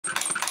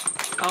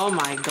Oh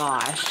my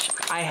gosh,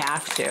 I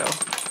have to.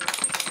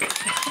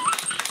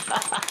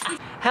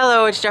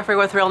 Hello, it's Jeffrey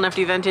with Real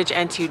Nifty Vintage,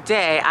 and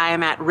today I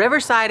am at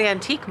Riverside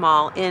Antique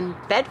Mall in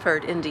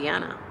Bedford,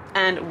 Indiana.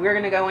 And we're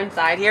gonna go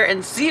inside here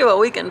and see what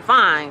we can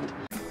find.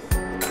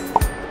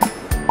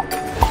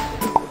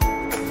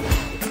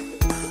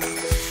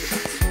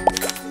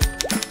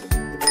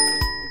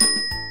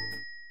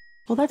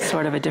 Well, that's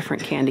sort of a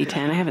different candy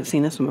tin. I haven't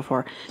seen this one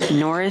before.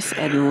 Norris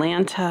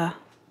Atlanta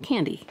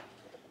candy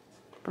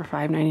for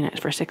 $5.99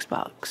 for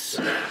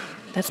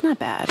 $6. That's not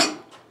bad.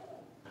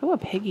 Oh, a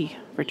piggy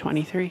for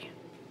 $23.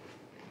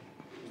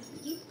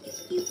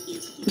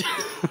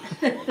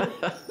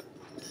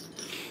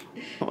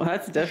 Well,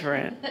 that's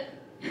different.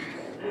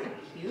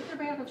 Cute. They're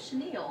made out of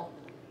chenille.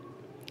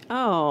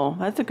 Oh,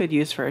 that's a good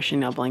use for a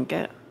chenille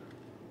blanket.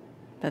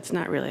 That's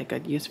not really a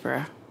good use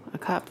for a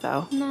cup,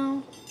 though.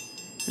 No.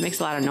 It makes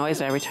a lot of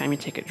noise every time you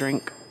take a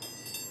drink.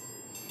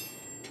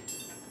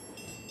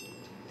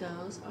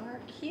 Those are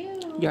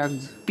cute. You're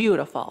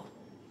beautiful.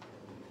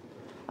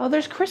 Oh,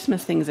 there's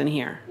Christmas things in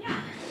here.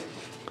 Yeah.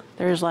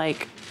 There's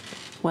like,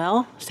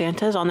 well,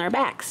 Santa's on their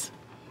backs.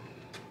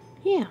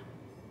 Yeah.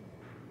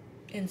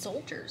 And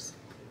soldiers.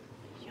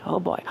 Oh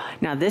boy.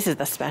 Now this is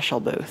the special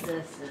booth.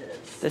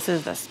 This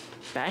is the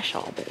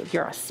special booth.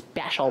 You're a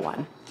special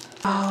one.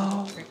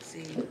 Oh.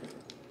 Trixie.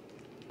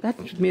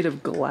 That's made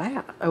of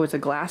glass. Oh, it's a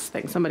glass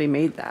thing. Somebody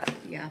made that.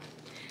 Yeah.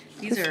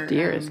 These This are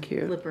deer is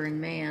cute. Flipper and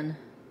Man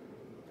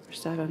For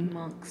 $7.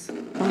 monks.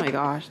 Oh my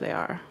gosh, they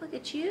are. Look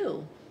at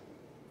you.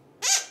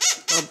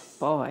 Oh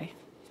boy.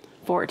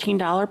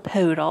 $14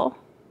 poodle.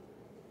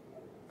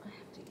 I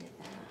have to get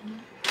that.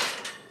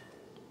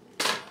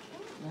 I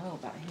don't know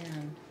about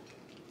him.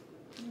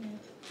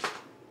 Yeah.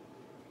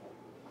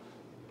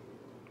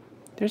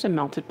 There's a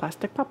melted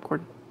plastic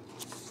popcorn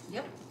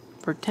Yep.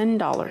 for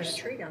 $10. There's a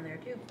tree down there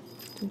too.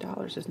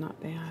 $10 is not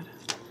bad.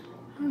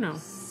 I don't know.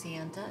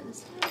 Santa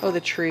is. Oh, the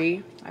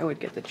tree. I would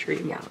get the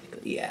tree. Yeah.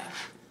 Yeah.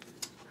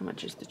 How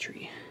much is the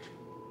tree?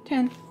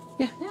 10.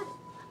 Yeah. Yeah.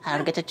 How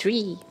to get the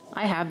tree.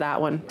 I have that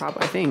one,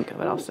 probably, I think,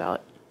 but I'll sell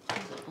it.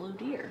 There's a blue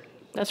deer.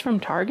 That's from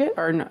Target?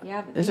 Or no?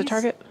 Yeah. But Is it these-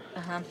 Target?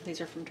 These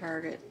are from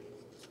Target.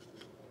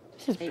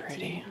 This is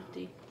pretty.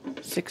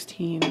 $18.50.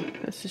 16.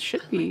 This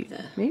should be,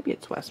 that. maybe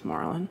it's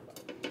Westmoreland.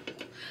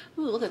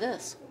 Ooh, look at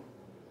this.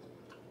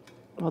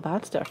 Well,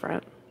 that's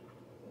different.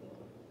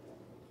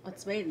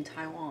 It's made in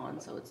Taiwan,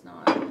 so it's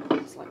not.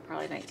 It's like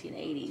probably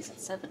 1980s.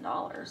 It's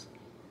 $7.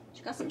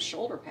 She got some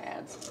shoulder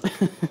pads.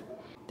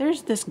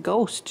 There's this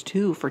ghost,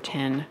 too, for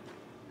 10.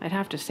 I'd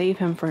have to save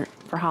him for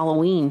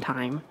Halloween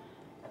time.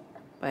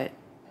 But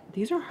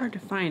these are hard to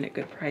find at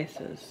good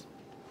prices.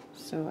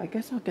 So I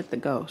guess I'll get the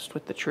ghost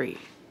with the tree.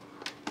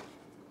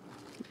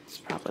 That's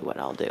probably what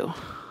I'll do.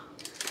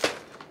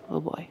 Oh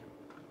boy.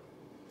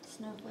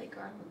 Snowflake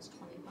garland's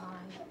 $25.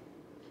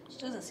 Which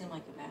doesn't seem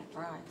like a bad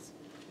price.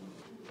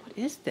 What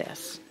is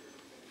this?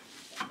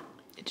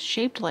 It's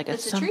shaped like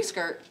It's a tree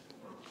skirt.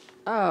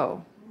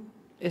 Oh.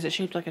 Is it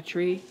shaped like a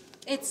tree?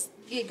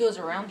 It goes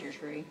around your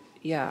tree.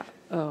 Yeah.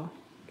 Oh.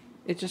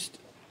 It just...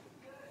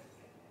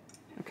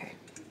 Okay.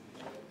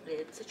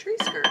 It's a tree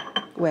skirt.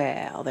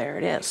 Well, there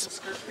it It's a is.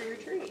 skirt for your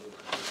tree.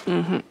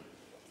 Mm-hmm.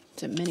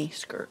 It's a mini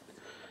skirt.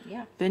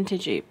 Yeah.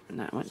 Vintage apron.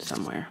 That went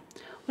somewhere.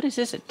 What is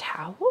this? A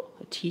towel?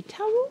 A tea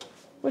towel?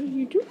 What are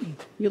you doing?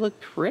 You look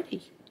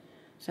pretty.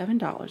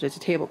 $7. It's a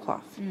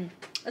tablecloth.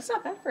 It's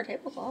not bad for a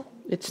tablecloth.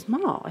 It's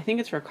small. I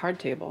think it's for a card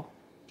table.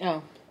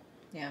 Oh.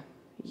 Yeah.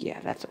 Yeah,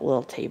 that's a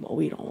little table.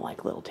 We don't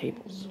like little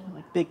tables. We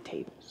like big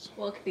tables.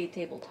 Well, it could be a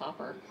table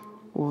topper.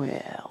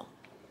 Well,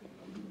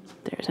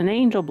 there's an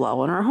angel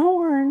blowing her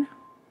horn.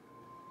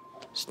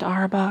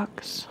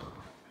 Starbucks.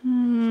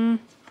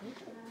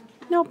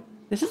 Nope.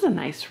 This is a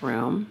nice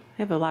room.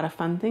 They have a lot of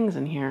fun things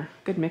in here.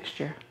 Good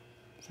mixture.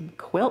 Some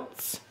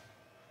quilts.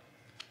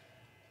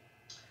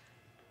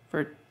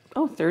 For,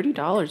 oh,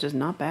 $30 is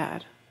not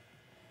bad.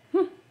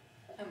 I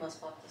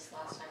almost bought this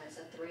last time. It's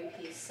a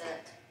 3-piece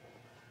set.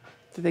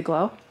 Do they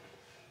glow?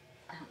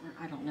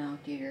 I don't know,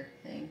 deer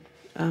thing.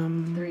 I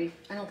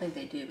don't think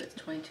they do, but it's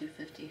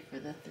 $22.50 for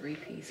the 3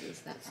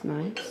 pieces. That's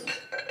nice. Good.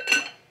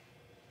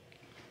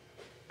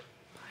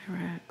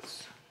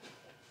 Pyrex.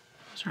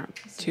 Those aren't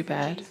too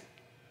bad.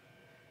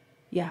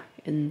 Yeah,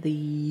 in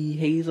the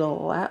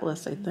Hazel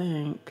Atlas, I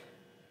think.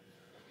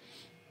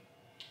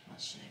 What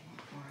should I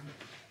want for them?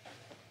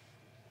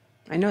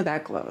 I know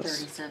that glows.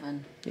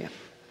 37. Yeah.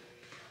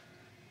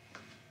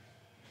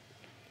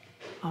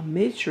 A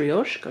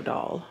Matryoshka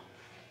doll.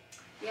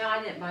 Yeah,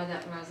 I didn't buy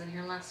that when I was in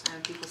here last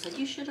time. People said,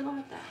 you should have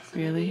bought that. So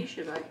Really? maybe you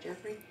should buy it,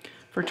 Jeffrey.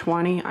 For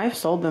 20. I've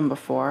sold them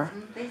before.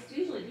 They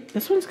usually do.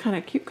 This one's kind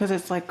of cute because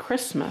it's like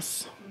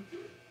Christmas.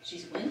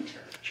 She's winter.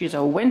 She's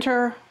a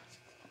winter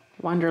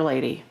wonder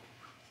lady.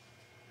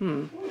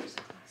 Ooh, there's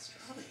a glass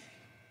strawberry.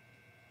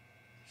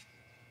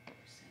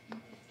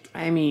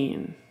 I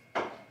mean,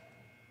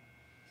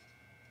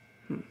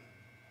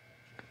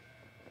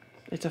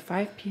 it's a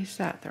 5-piece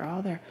set. They're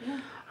all there. Yeah.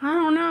 I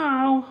don't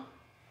know.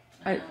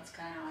 That's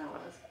kind of how it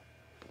was.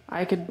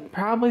 I could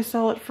probably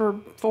sell it for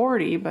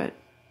 40, but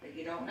But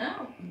you don't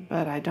Oh.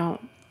 But I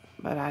don't.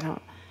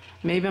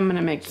 Maybe I'm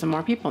gonna make some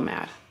more people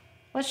mad.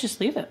 Let's just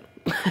leave it.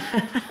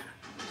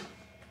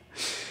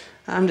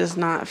 I'm just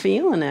not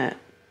feeling it.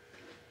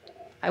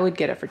 I would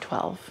get it for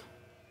 12.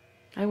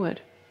 I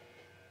would.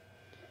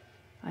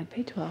 I'd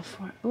pay 12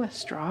 for it. Oh, a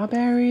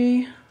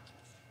strawberry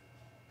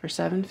for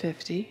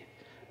 $7.50.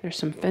 There's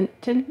some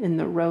Fenton in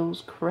the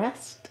rose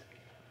crest.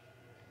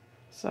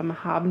 Some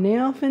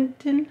hobnail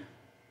Fenton.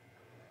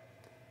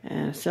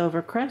 And a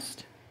silver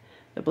crest.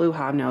 The blue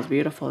hobnail is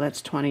beautiful.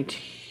 That's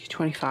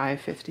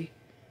 $25.50.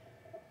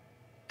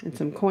 And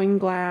some coin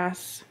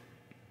glass.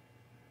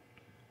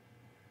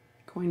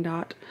 Coin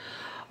dot.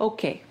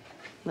 Okay,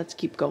 let's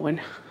keep going.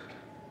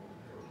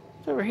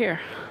 What's over here?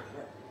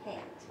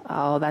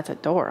 Oh, that's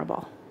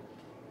adorable.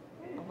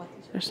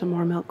 There's some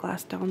more milk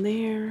glass down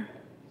there.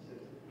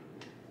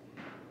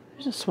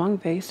 There's a swung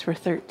vase for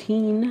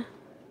 $13.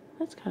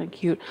 That's kind of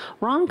cute.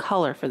 Wrong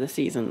color for the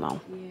season, though.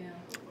 Yeah.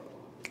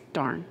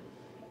 Darn.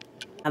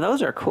 Now,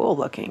 those are cool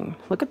looking.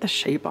 Look at the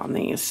shape on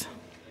these.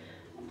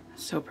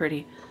 So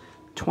pretty.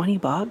 20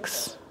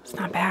 bucks? It's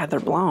not bad. They're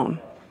blown.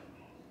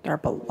 They're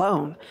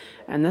blown.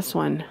 And this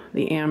one,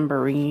 the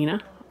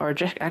Amberina, or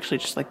actually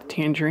just like the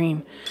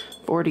tangerine,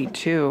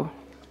 42.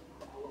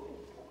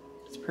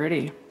 It's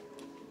pretty.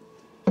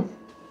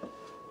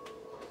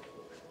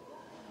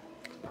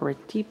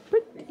 Pretty,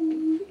 pretty.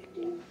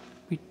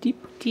 Pretty,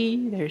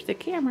 pretty. There's the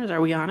cameras.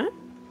 Are we on it?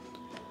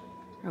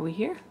 Are we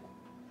here?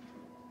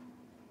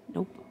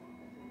 Nope.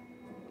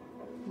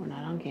 We're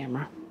not on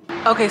camera.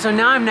 Okay, so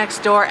now I'm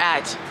next door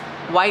at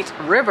White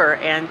River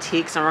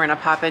Antiques, and we're gonna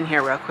pop in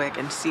here real quick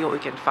and see what we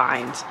can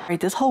find. All right,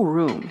 this whole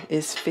room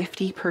is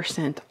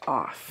 50%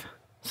 off.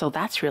 So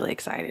that's really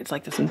exciting. It's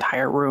like this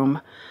entire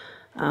room.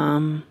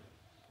 The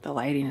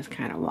lighting is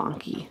kind of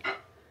wonky.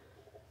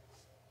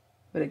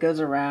 But it goes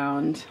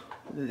around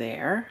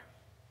there.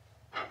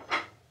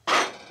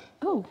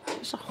 Oh,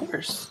 there's a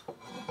horse.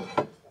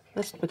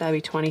 Would that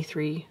be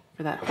 23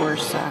 for that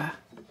horse? I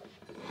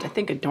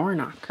think a door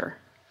knocker.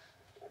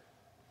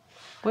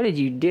 What did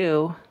you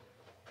do?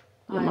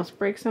 You almost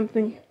break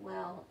something?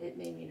 Well, it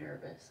made me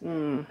nervous. I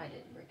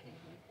didn't break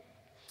anything.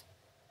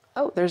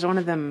 Oh, there's one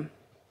of them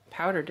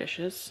powder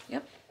dishes.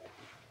 Yep.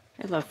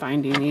 I love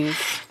finding these.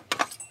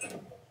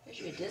 There's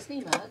your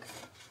Disney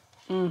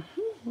mug.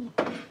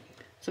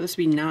 So this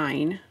would be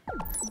 9.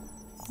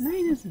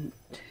 9 isn't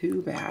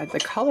too bad. The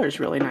color's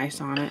really nice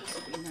on it.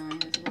 This would be 9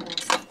 as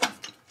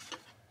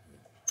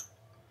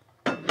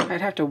well.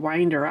 I'd have to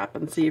wind her up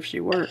and see if she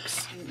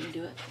works. Let me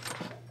do it.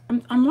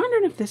 I'm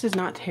wondering if this is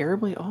not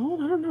terribly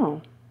old. I don't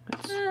know.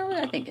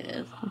 I think it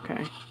is.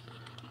 Okay.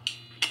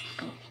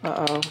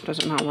 Uh-oh. Does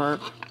it not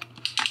work?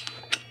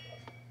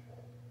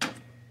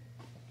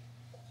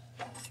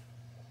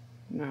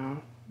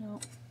 No.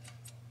 Nope.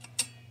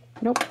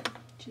 Nope.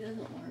 She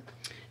doesn't work.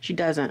 She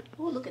doesn't.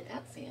 Oh, look at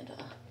that Santa.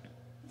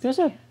 There's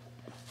a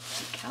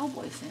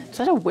Cowboy Santa. Is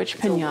that a witch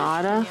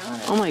pinata?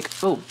 Oh my,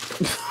 oh.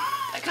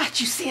 I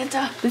got you,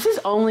 Santa. This is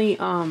only,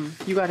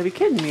 you gotta be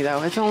kidding me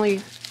though. It's only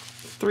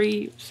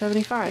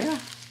 $3.75. Yeah.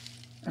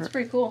 That's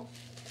pretty cool.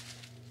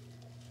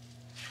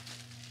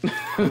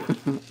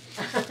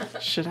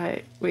 Should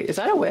I, wait, is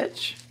that a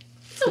witch?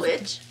 It's a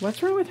witch.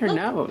 What's wrong with her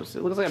nose?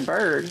 It looks like a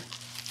bird.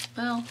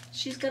 Well,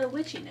 she's got a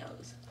witchy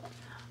nose.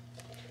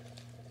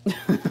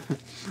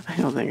 I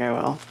don't think I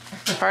will.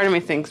 Part of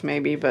me thinks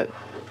maybe, but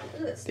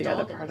the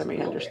other dog part and of me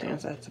this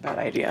understands that's a bad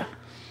idea.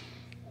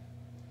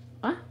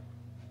 What?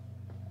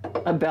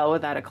 A bell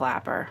without a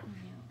clapper.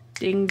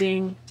 Ding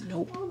ding.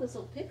 Nope. Oh, those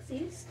little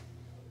pixies.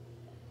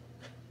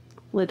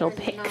 Little They're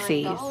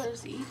pixies.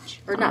 $9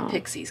 each. Or not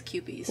pixies,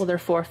 cupies. Well, they're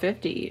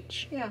 $4.50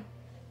 each. Yeah.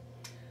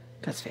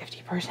 Because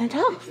 50%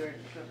 off.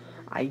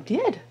 I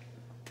did.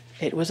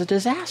 It was a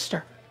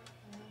disaster.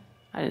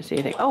 I didn't see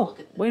anything. Oh,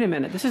 wait a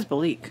minute. This is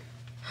Bleak.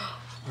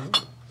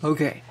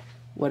 Okay.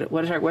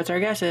 What's our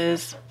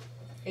guesses?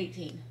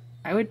 18.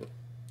 I would.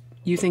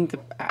 You think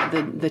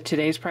the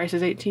today's price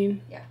is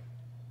 18? Yeah.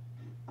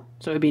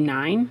 So it'd be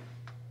 9?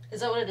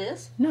 Is that what it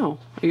is? No.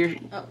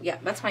 Oh, yeah.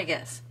 That's my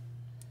guess.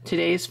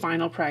 Today's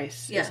final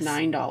price Yes. is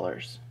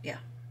 $9. Yeah.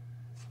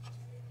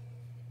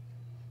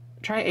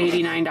 Try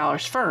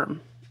 $89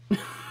 firm.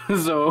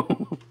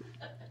 so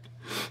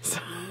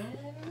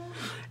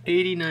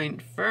 89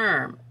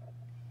 firm.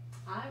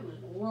 I was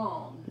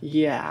wrong.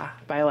 Yeah,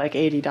 by like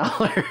 $80.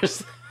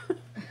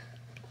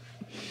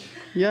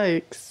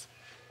 Yikes.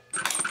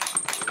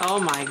 Oh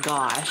my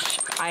gosh.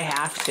 I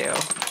have to.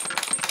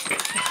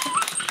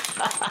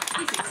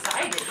 He's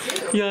excited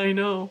too. Yeah, I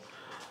know.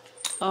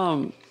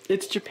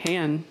 It's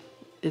Japan.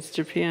 It's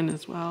Japan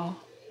as well.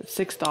 It's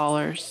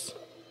 $6.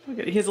 Look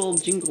at, he has a little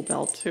jingle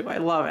bell too. I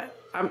love it.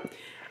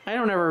 I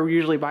don't ever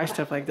usually buy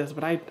stuff like this,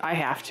 but I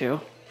have to.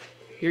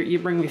 You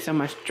bring me so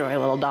much joy,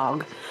 little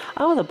dog.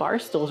 Oh, the bar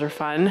stools are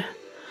fun.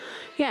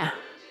 Yeah,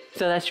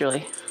 so that's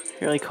really,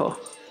 really cool.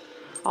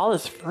 All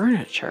this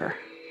furniture.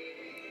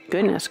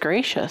 Goodness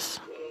gracious.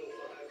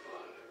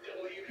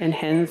 And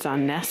hens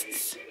on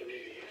nests.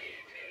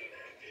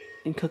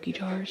 In cookie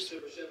jars.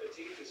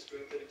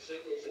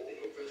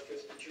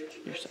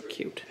 You're so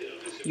cute.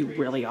 You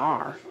really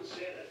are.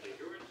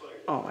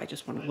 Oh, I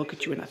just want to look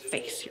at you in the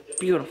face. You're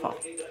beautiful.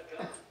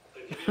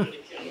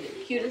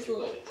 Cutest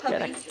little puppy.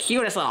 You're the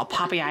cutest little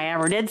puppy I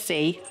ever did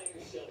see.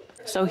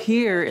 So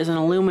here is an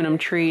aluminum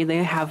tree.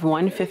 They have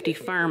 150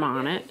 firm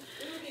on it,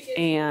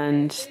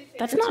 and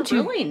that's not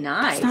too really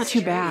nice. That's not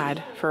too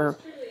bad for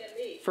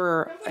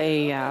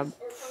a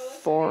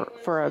 4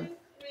 foot.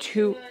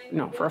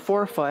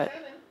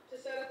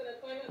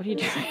 What are you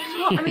doing?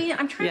 Well, I mean,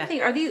 I'm trying to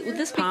think. Would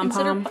this be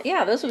considered?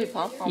 Yeah, those would be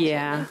pom-poms.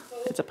 Yeah,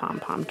 it's a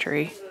pom-pom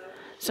tree.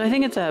 So I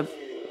think it's a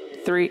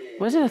 3.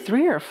 Was it a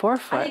 3 or a 4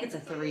 foot? I think it's a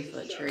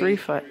 3-foot tree. 3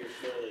 foot.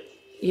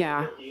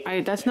 Yeah,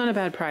 that's not a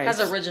bad price. It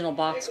has original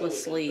box with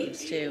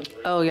sleeves too.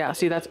 Oh yeah,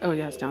 see that's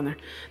it's down there.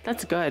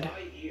 That's good.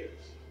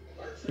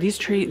 These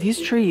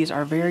trees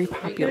are very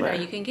popular. Now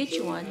you can get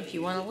you one if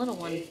you want a little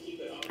one.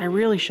 I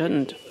really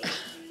shouldn't,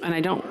 and I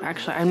don't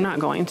actually. I'm not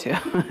going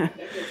to.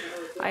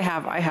 I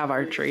have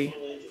our tree.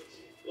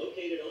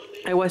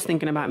 I was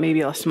thinking about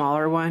maybe a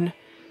smaller one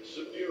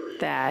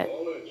that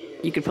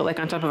you could put like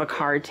on top of a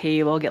card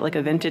table, get like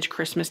a vintage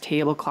Christmas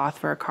tablecloth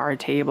for a card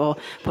table,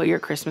 put your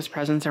Christmas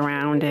presents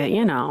around it,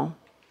 you know.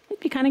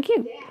 It'd be kind of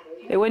cute.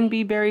 It wouldn't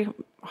be very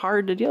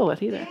hard to deal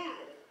with either.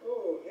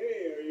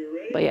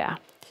 But yeah.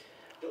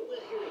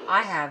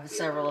 I have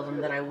several of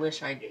them that I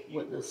wish I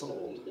wouldn't have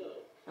sold.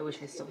 I wish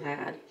I still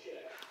had.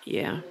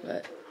 Yeah.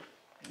 But,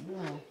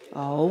 well.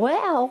 Oh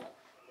well.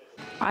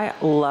 I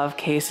love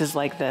cases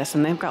like this,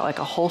 and they've got like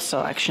a whole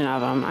selection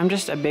of them. I'm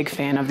just a big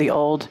fan of the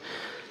old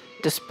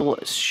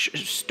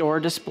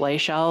store display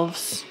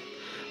shelves.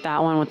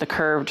 That one with the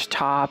curved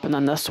top, and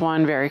then this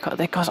one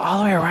that goes all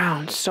the way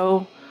around.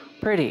 So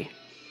pretty.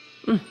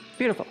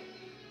 Beautiful.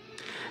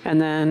 And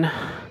then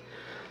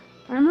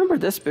I remember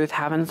this booth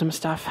having some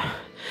stuff.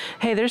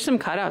 Hey, there's some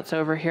cutouts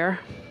over here.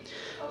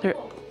 They're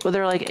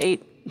like $8.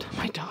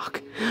 My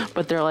dog.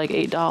 But they're like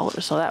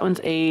 $8. So that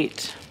one's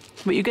 $8.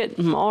 But you get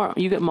more.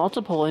 You get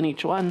multiple in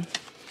each one.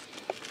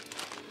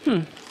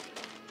 The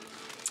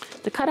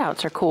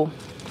cutouts are cool.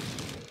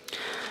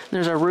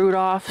 There's a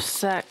Rudolph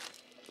set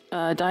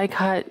die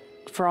cut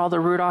for all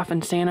the Rudolph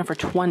and Santa for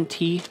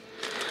 20.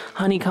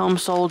 Honeycomb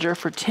Soldier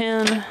for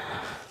 10.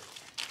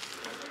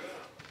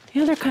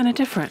 Yeah, they're kind of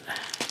different.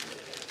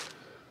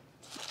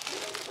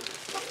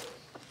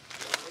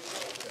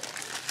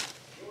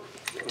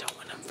 I don't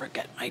want to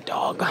forget my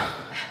dog.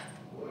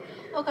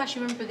 Oh gosh,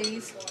 you remember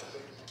these?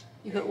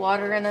 You put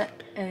water in it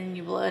and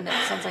you blow it and it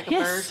sounds like a bird.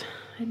 Yes,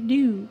 I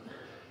do.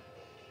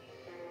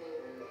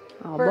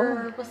 Oh,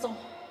 Bird whistle.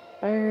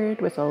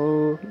 Bird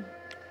whistle.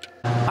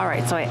 All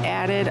right, so I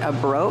added a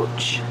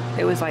brooch.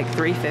 It was like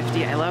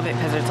 $3.50. I love it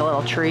because it's a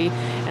little tree.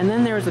 And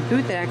then there was a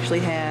booth that actually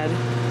had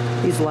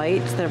these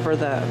lights that were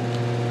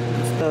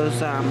those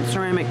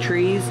ceramic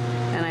trees.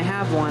 And I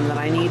have one that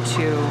I need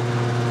to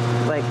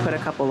like put a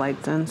couple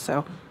lights in.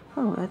 So,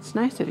 oh, that's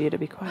nice of you to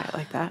be quiet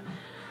like that.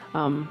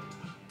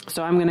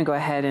 So I'm gonna go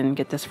ahead and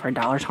get this for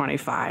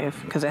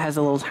 $1.25 because it has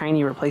the little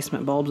tiny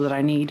replacement bulbs that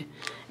I need,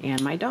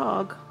 and my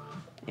dog.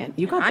 And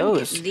you got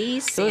those.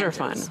 These those are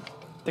fun.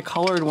 The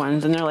colored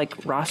ones, and they're like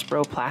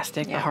Rossbro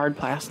plastic, the hard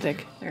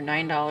plastic. They're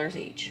 $9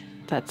 each.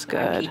 That's good.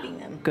 I'm keeping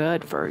them.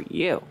 Good for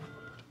you.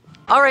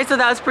 All right, so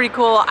that was pretty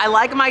cool. I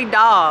like my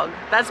dog.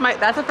 That's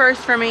a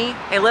first for me.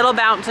 A little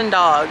bouncing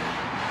dog.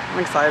 I'm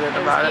excited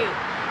about it.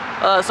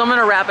 So I'm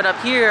gonna wrap it up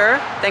here.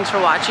 Thanks for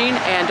watching,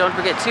 and don't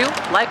forget to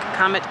like,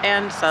 comment,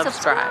 and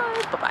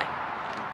subscribe. Bye-bye.